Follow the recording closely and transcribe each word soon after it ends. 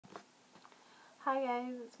Hi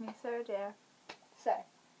guys, it's me, Sarah dear. So,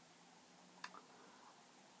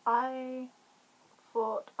 I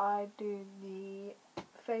thought I'd do the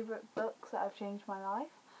favourite books that have changed my life.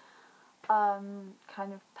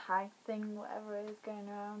 Kind of tag thing, whatever it is going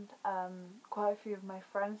around. Quite a few of my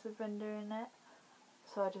friends have been doing it,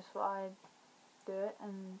 so I just thought I'd do it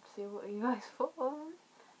and see what you guys thought of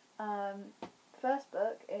them. First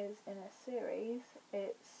book is in a series.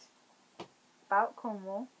 It's about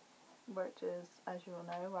Cornwall, which is, as you all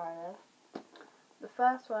know, where I live. The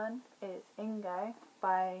first one is Ingo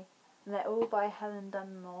and they're all by Helen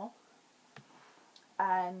Dunmore,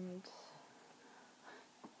 and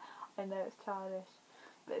I know it's childish,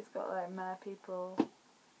 but it's got like mer people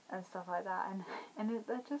and stuff like that, and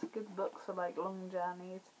they're just good books for like long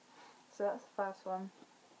journeys. So that's the first one,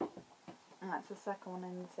 and that's the second one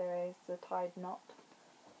in the series, The Tide Knot.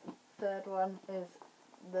 Third one is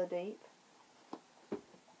The Deep,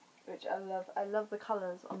 which I love. I love the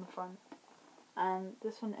colours on the front. And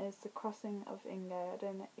this one is The Crossing of Ingo. I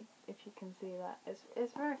don't know if you can see that.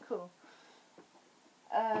 It's very cool.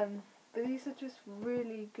 But these are just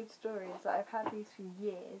really good stories. Like, I've had these for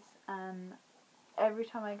years, and every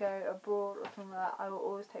time I go abroad or something like that, I will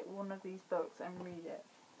always take one of these books and read it.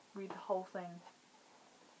 Read the whole thing.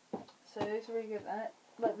 So it's really good. And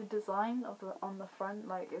like the design on the front,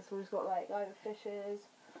 like it's always got like either fishes,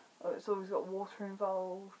 or it's always got water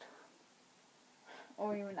involved,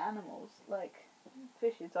 or even animals. Like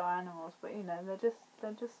fishes are animals, but you know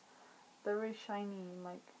they're really shiny.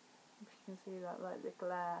 Like if you can see that, like the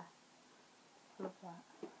glare. Love that.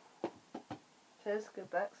 So it's good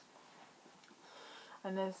books. I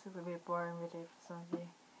know this is gonna be a boring video for some of you.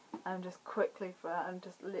 I'm just quickly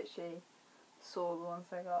just literally saw the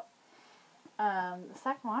ones I got. The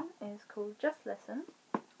second one is called Just Listen.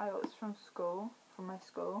 I got this from my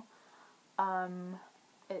school.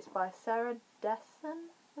 It's by Sarah Dessen.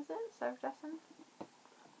 Is it Sarah Dessen?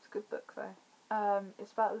 It's a good book though.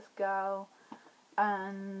 It's about this girl,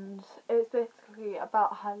 and it's basically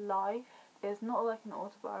about her life. It's not like an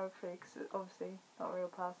autobiography because it's obviously not a real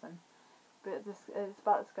person, but it's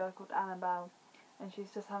about this girl called Annabelle, and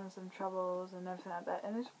she's just having some troubles and everything like that.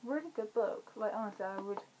 And it's a really good book. Like honestly, I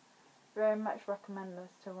would very much recommend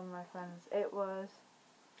this to one of my friends. It was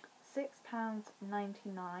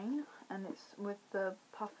 £6.99, and it's with the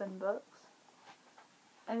Puffin Books.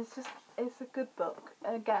 And it's a good book.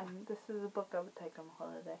 Again, this is a book I would take on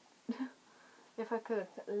holiday. If I could,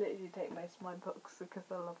 I'd literally take most of my books because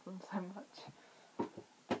I love them so much.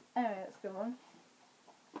 Anyway, that's a good one.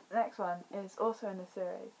 The next one is also in a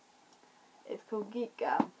series. It's called Geek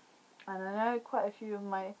Girl. And I know quite a few of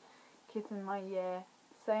my kids in my year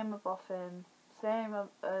say I'm a boffin, say I'm a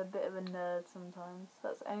bit of a nerd sometimes.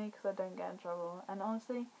 That's only because I don't get in trouble. And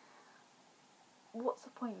honestly, what's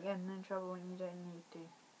the point getting in trouble when you don't need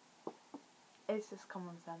to? It's just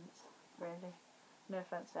common sense, really. No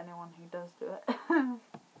offense to anyone who does do it,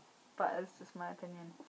 but it's just my opinion.